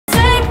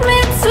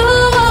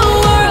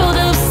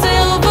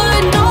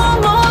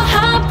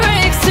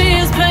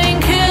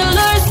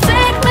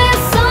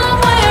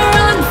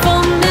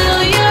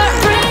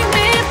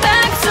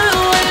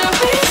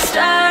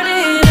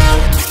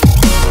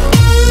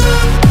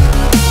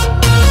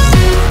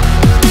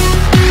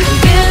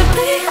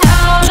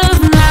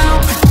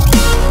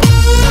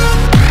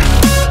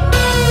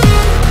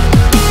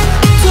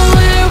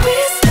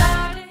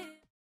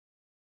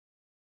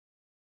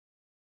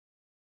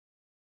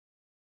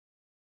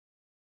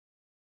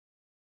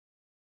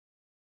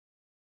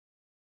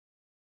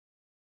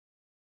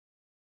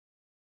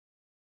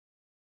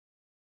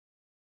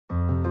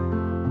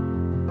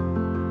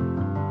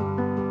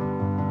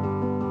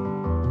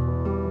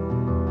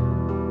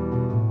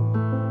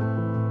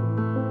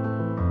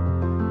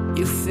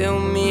You fill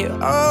me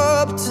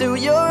up till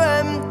you're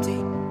empty.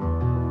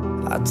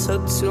 I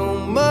took too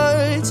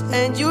much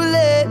and you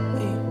let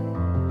me.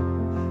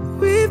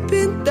 We've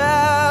been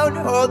down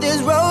all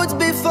these roads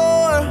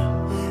before,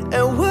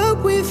 and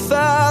what we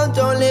found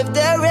don't live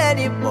there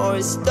anymore.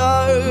 It's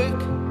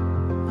dark,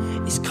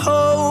 it's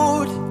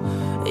cold.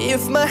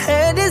 If my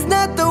hand is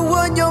not the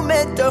one you're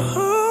meant to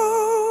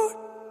hold,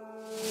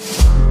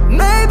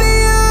 maybe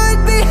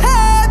you'd be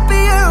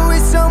happier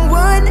with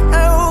someone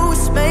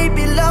else.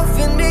 Maybe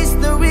loving is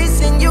the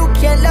reason you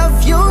can't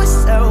love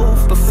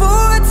yourself. Before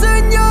I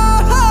turn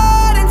your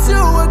heart into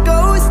a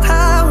ghost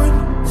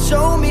town,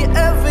 show me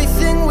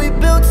everything we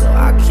built so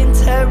I can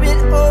tear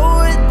it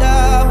all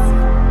down.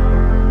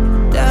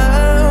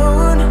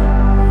 Down,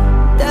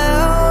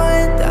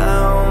 down,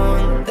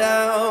 down,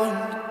 down.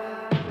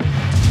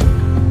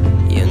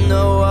 You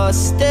know I'll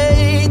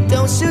stay,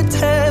 don't you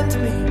tempt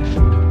me.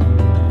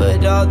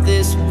 But all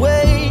this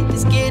weight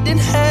is getting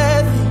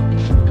heavy.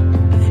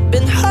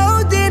 Been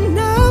holding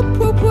up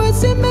what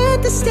wasn't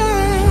meant to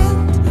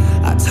stand.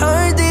 I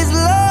turned this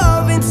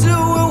love into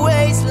a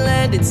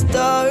wasteland. It's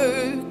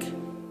dark,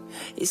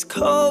 it's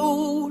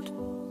cold.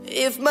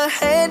 If my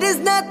hand is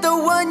not the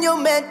one you're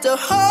meant to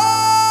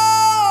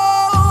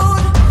hold,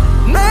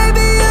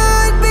 maybe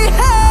you'd be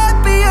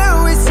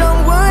happier with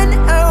someone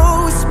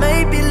else.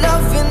 Maybe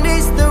loving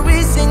is the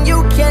reason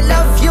you can't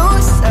love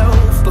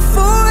yourself.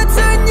 Before I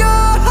turn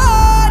your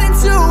heart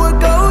into a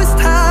ghost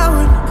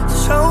town,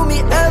 show me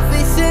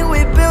everything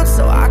we built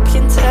so I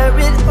can tear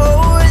it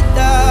all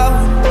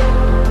down.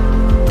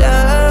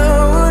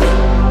 Down,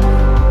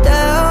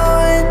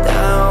 down,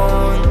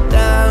 down,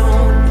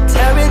 down.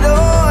 Tear it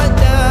all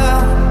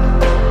down.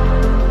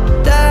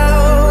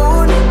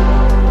 Down,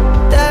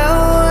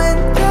 down,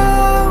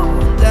 down,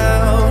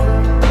 down.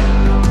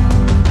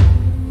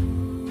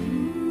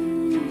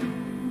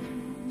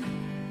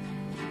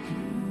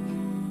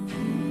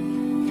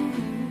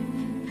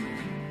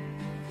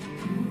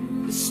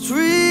 The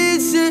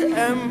streets are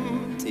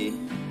empty,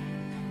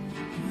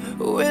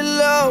 where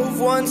love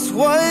once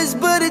was,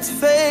 but it's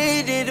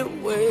faded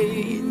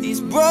away.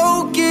 These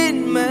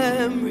broken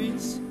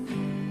memories,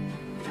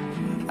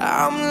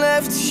 I'm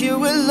left here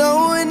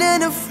alone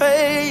and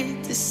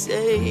afraid to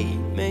say,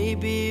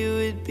 maybe you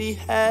would be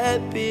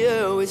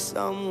happier with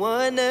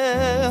someone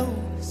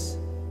else.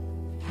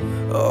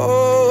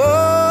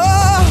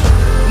 Oh,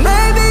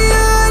 maybe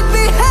you'd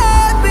be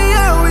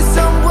happier with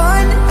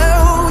someone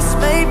else.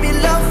 Maybe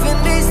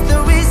loving is the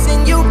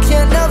reason you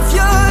can't love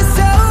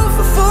yourself.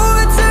 Before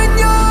I turn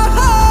your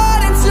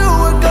heart into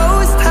a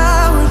ghost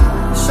town,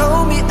 show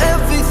me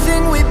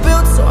everything we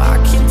built so I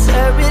can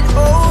tear it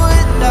all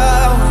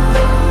down.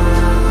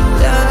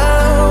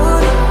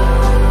 Down,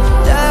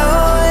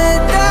 down,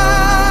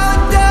 down,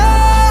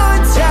 down.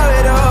 Tear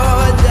it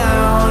all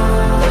down.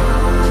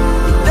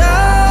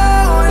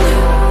 Down,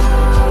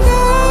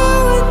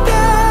 down,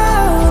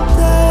 down,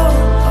 down.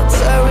 I'll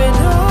tear it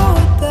all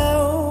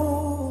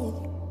down.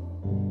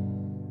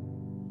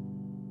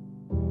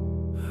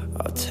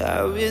 I'll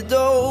tear it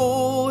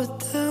all down.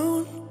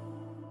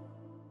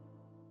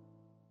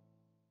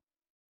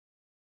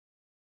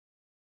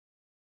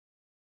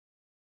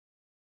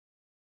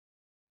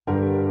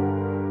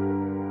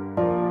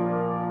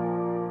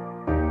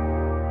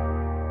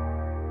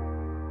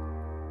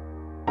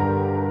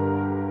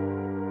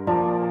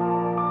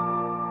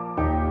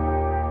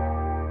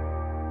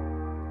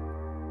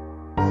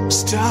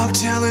 Stop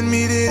telling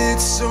me that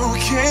it's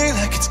okay,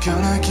 like it's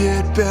gonna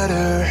get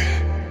better.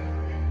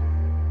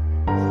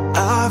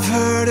 I've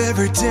heard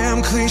every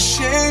damn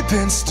cliche,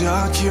 been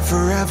stuck here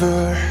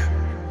forever.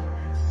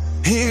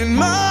 In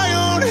my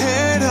own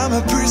head I'm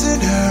a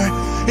prisoner,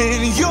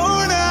 and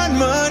you're not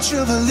much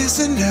of a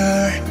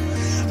listener.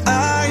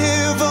 I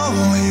have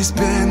always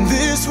been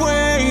this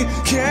way,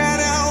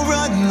 can't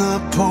outrun the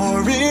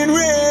pouring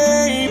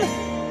rain.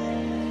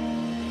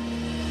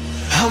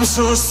 I'm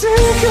so sick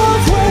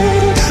of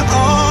waiting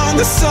on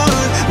the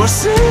sun, my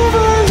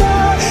silver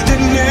light that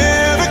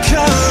never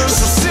comes.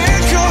 So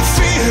sick of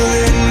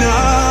feeling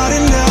not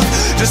enough,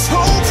 just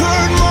hope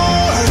hurt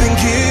more than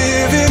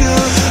giving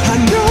up. I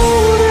know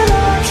that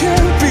I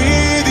can't be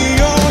the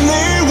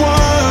only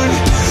one,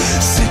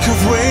 sick of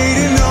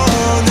waiting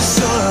on the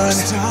sun.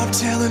 Stop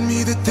telling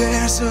me that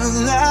there's a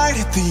light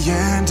at the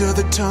end of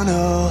the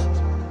tunnel.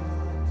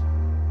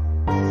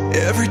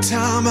 Every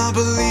time I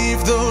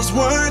believe those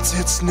words,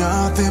 it's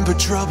nothing but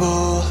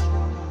trouble.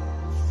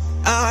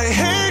 I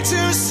hate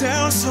to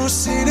sound so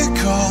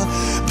cynical,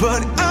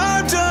 but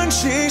I'm done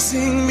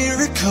chasing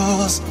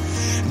miracles.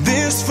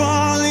 This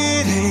fall,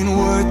 it ain't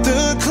worth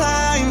the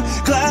climb.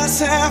 Glass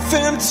half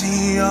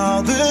empty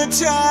all the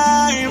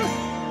time.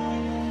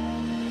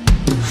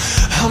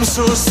 I'm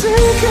so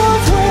sick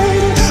of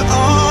waiting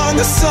on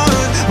the sun,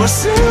 my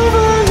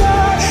silver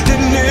light that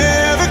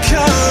never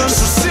comes.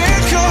 So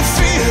sick of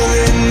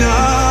feeling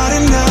not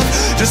enough,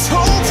 just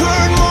hope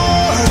hurt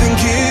more than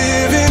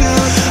giving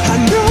up. I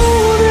know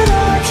that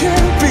I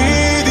can't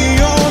be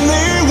the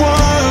only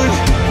one.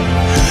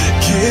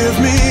 Give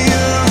me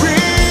a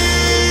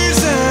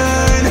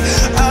reason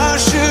I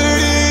should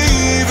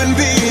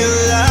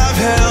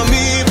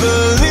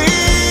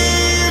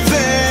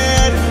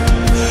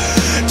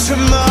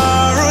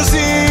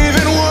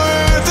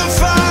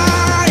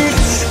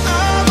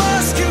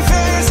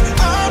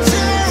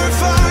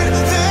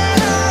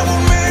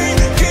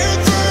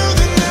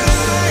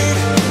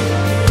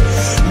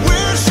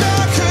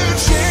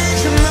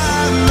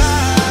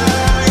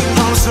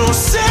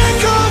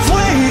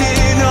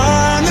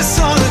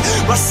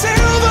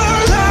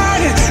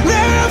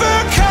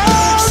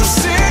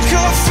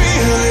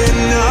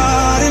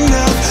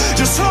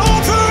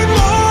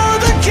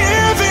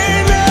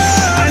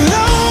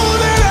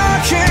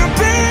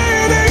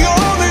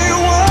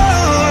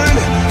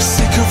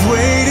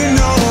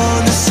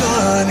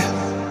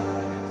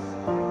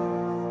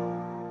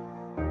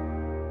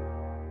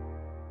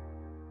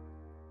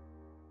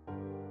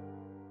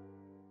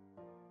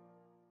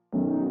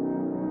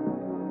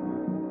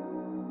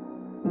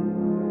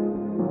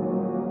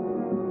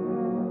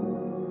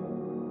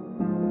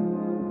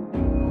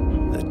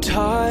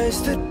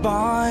ties that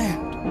bind,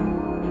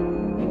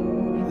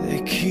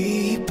 they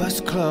keep us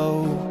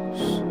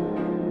close.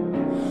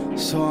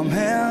 So I'm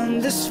in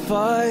this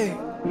fight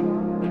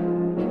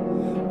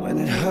when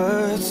it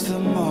hurts the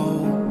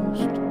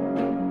most.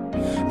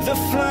 The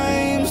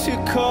flames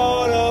you're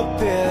caught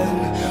up in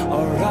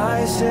are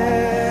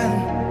rising,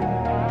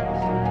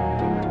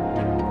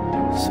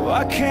 so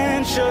I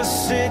can't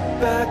just sit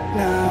back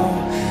now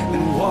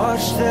and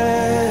watch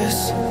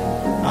this.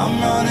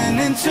 I'm running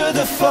into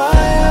the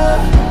fire,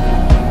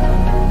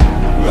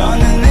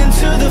 running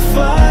into the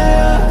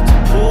fire to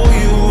pull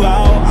you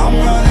out. I'm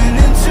running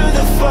into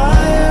the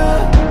fire,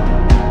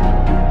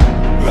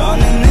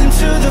 running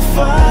into the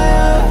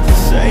fire to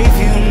save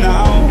you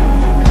now.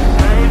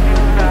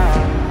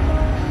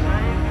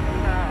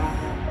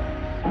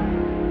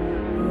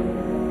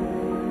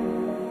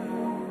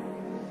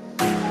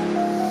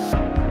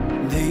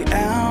 The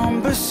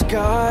amber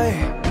sky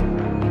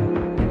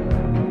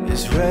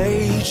is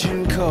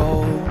raging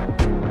cold,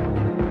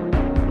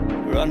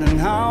 running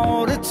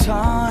out of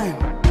time,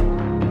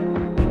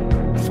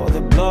 for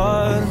the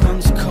blood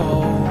runs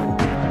cold.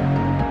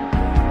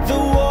 The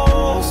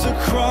walls are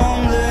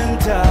crumbling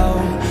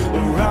down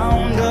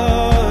around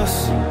us.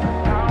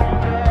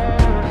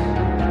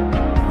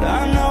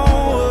 I know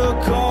we're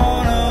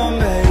gonna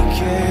make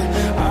it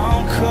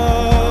out,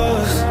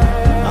 'cause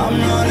I'm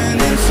running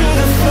into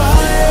the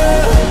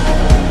fire,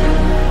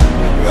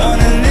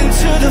 running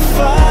into the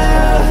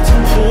fire to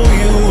pull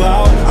you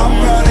out. I'm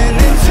running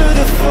into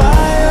the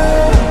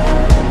fire,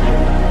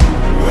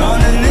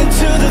 running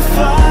into the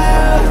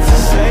fire to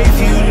save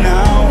you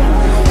now,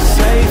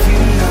 save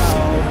you now.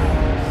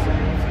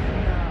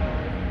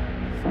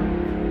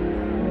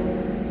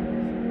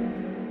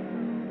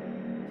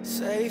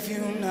 Save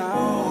you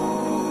now.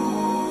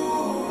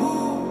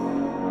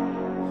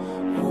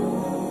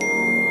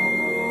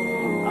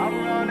 I'm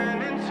running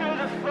into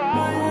the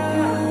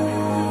fire,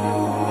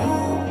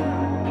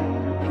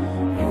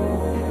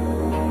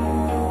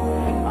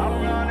 I'm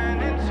running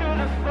into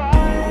the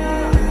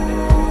fire,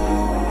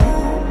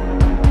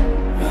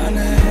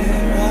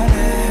 running,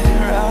 running,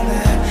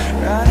 running,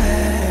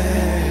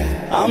 running.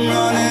 I'm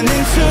running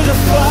into the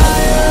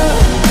fire,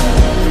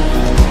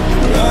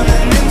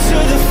 running into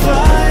the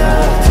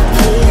fire to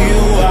pull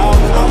you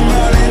out. I'm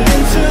running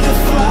into the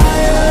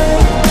fire,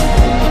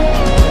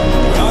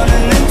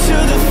 running into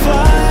the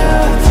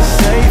fire to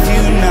save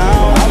you now.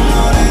 I'm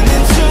running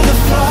into the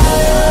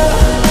fire,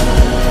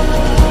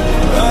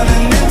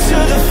 running into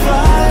the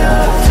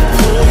fire to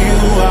pull you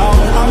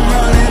out. I'm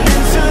running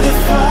into the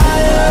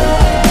fire,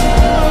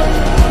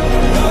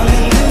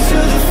 running into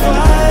the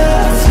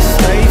fire to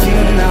save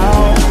you now,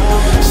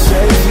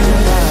 save you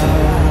now.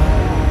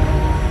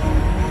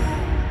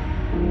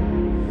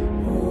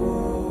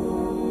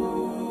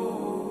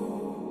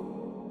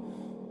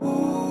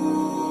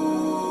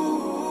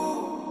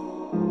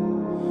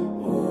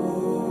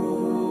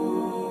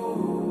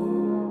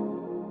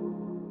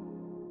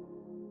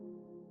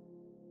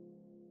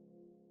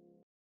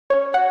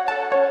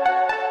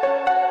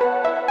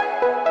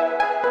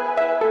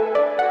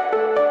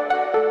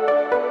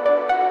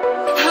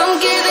 I'm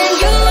giving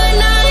you a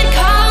night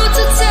call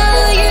to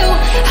tell you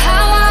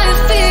how I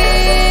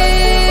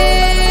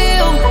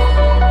feel.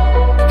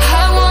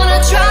 I wanna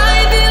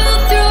drive you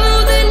through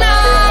the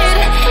night,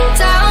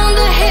 down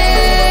the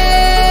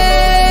hills.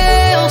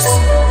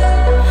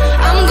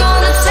 I'm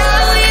gonna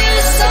tell you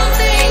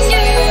something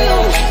you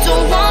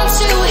don't want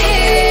to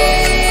hear.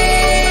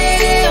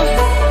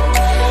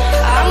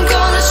 I'm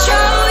gonna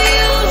show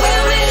you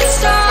where it's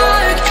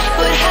dark,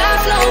 but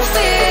have no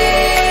fear.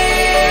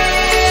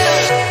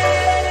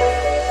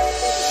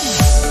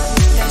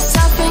 There's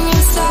something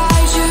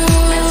inside you.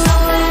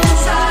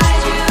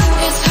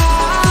 It's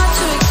hard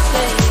to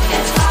explain.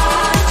 It's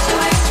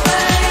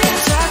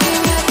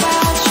talking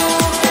about you,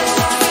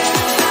 but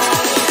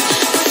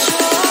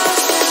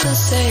you're still the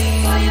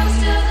same.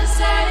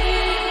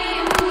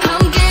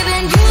 I'm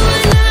giving you a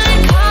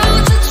night call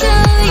to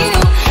tell you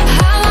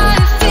how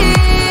I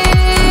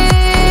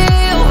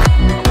feel.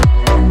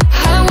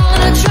 I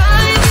wanna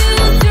drive you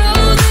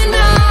through the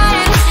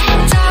night,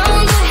 down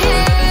the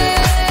hills.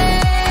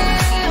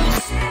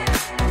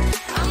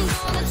 I'm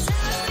gonna tell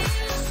you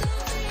something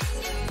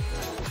you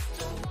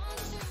don't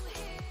want to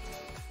hear.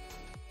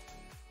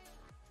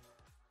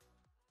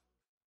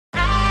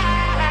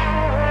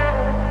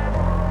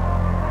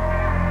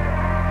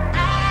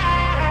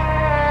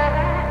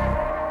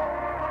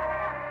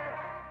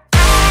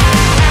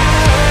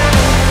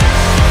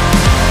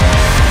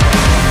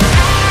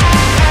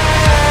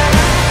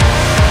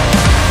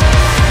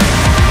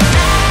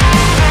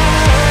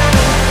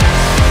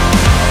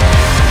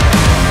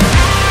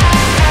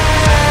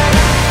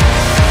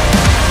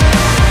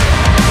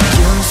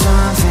 You're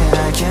something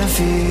I can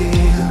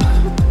feel,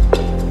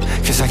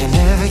 'cause I can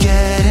never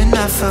get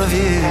enough of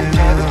you.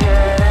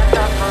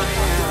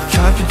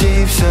 Cut me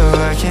deep so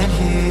I can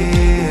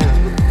heal.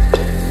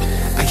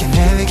 I can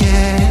never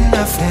get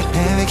enough,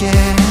 never get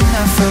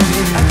enough of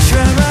you. I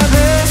try my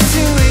best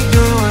to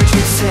ignore what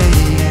you're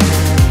saying.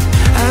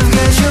 I've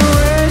got your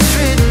words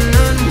written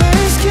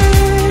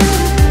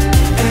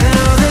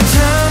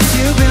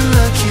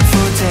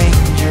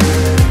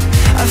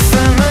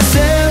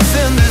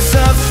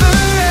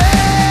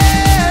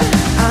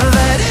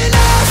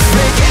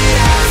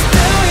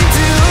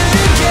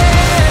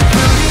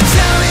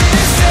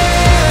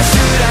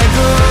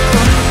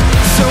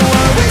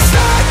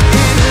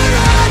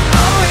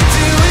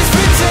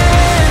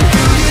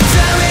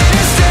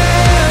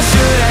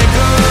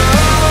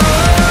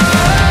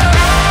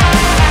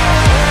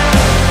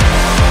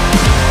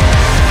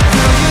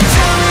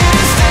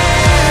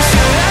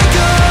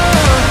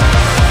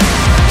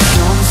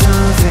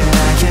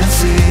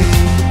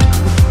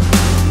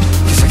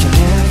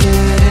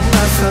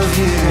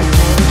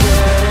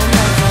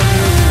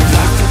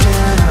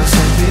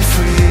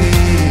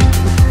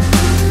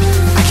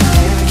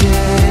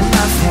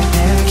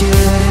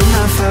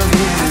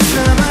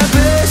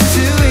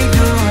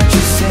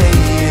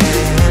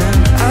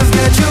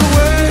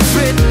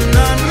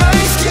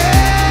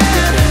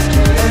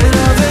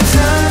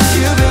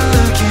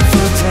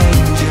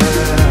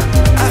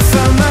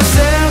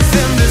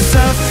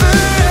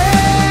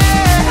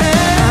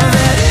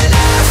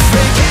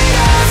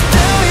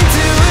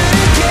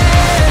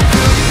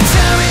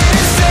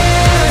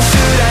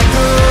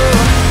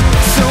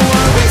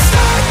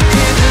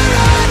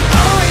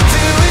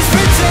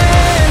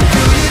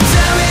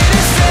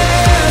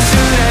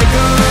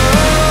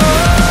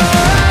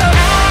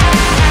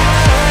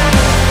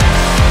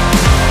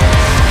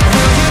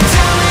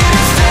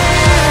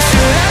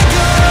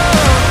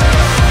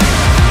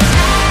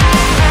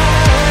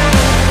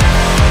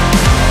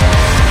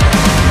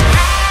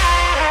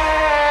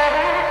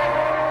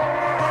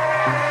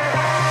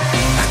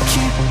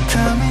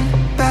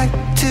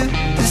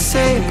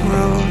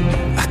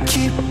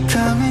keep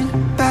coming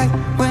back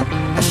when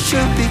I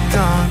should be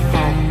gone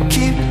home.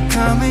 Keep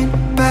coming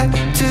back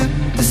to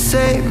the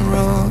same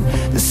road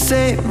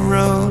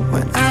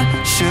when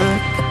I should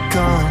have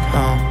gone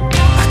home.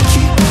 I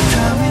keep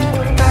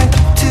coming back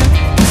to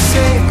the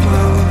same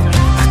road.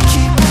 I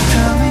keep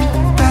coming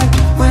back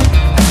when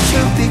I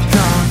should be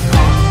gone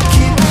home.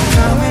 Keep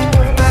coming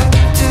back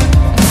to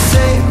the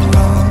same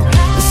road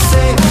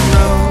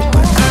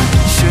when I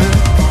should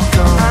have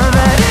gone home. I've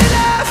had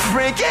enough,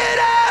 break it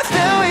off,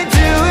 now we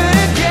do it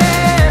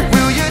again.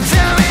 Will you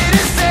tell me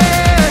to stay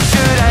or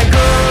should I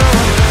go?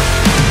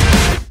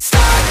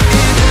 Stuck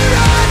in the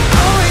rut,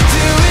 all we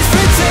do is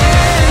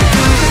pretend.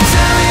 Will you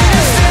tell me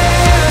to stay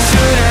or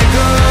should I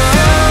go?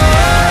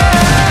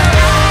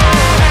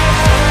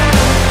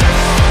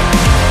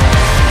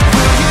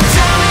 Will you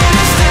tell me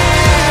to stay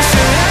or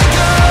should I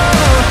go?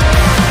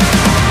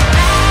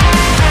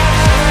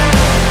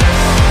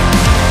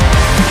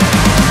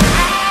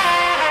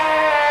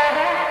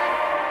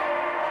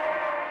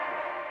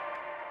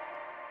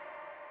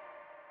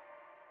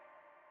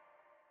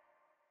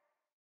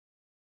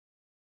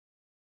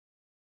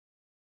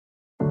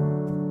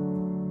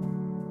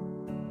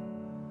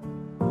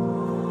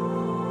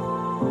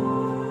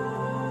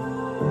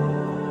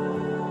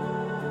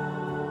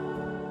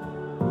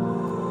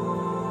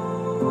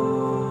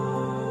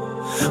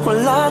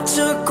 Well, I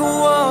took a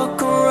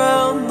walk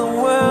around the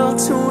world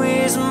to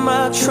ease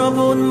my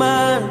troubled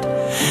mind.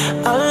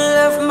 I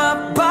left my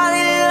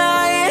body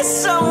lying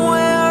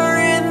somewhere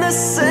in the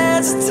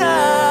sands of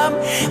time,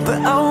 but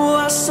I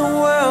watched the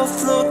world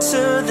float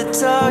to the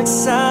dark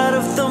side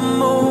of the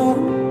moon.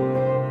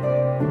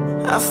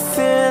 I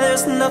fear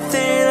there's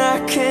nothing I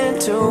can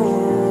do.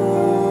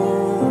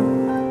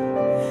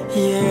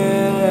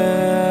 Yeah.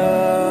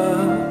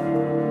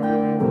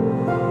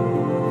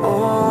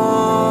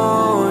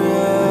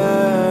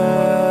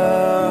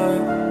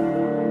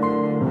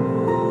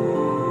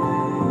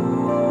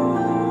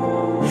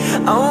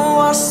 I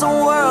watched the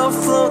world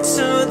float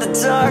to the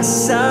dark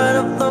side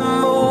of the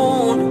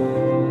moon.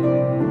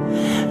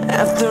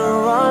 After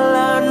all,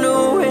 I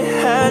knew it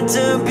had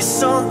to be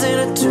something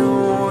to do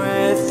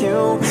with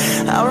you.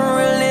 I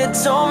really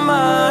don't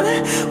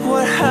mind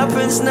what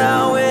happens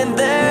now and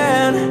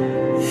then,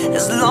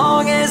 as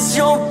long as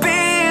you'll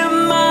be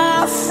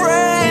my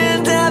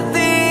friend at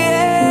the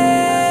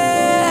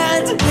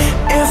end.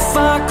 If I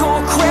go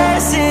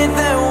crazy,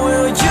 then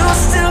will you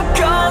still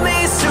call me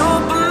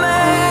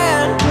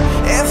Superman?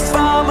 If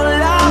I'm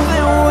alive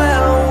and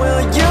well,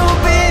 will you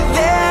be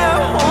there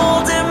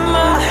holding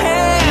my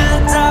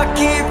hand? I'll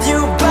keep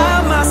you by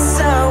my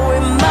side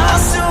with my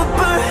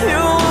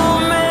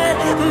superhuman,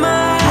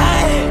 my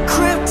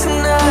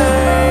kryptonite.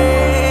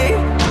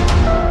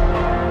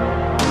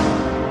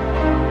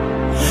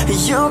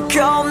 You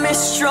called me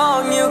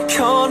strong, you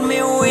called me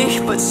weak,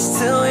 but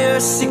still your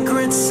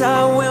secrets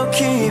I will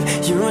keep.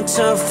 You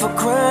took for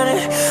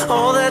granted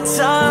all the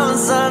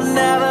times I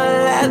never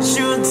let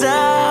you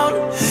down.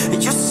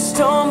 You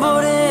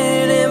stumbled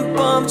in and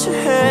bumped your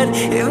head.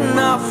 If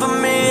not for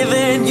me,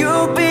 then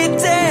you'd be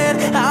dead.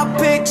 I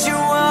picked you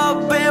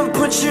up and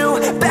put you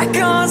back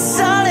on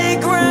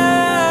solid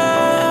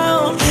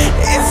ground.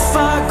 If I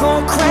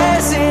go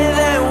crazy,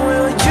 then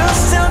will you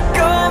still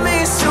call me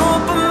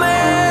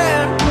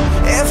Superman?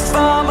 If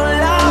I'm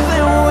alive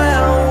and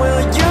well,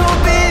 will you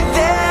be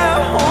there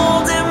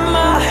holding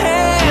my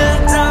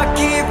hand? I'll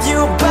keep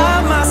you by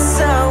my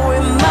side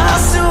with my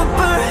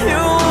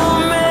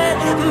superhuman,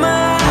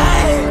 my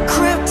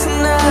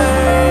kryptonite.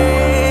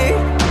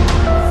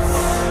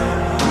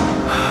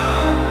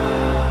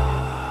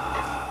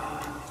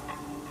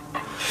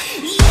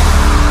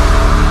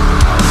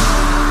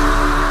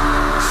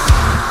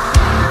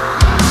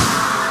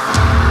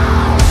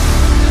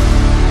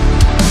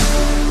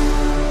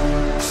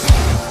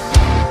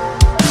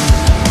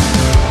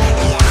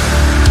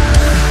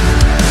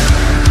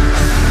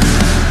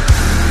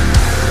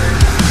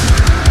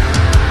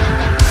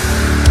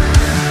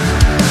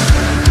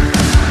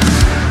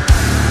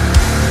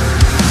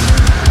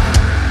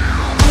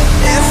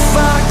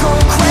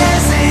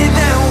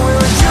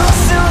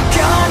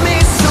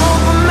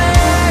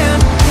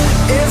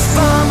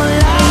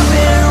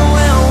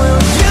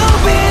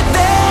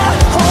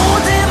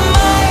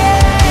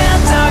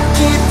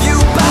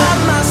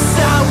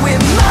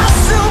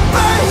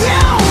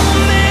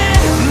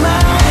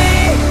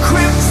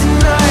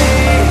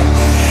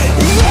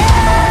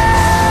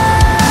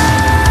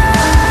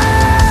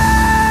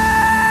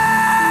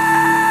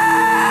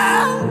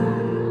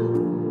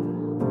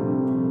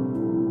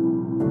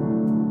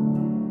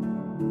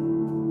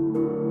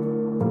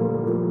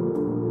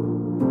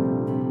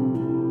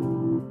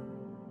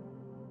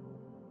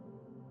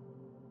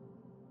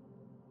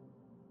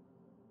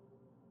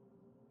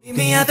 Meet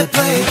me at the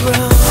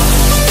playground.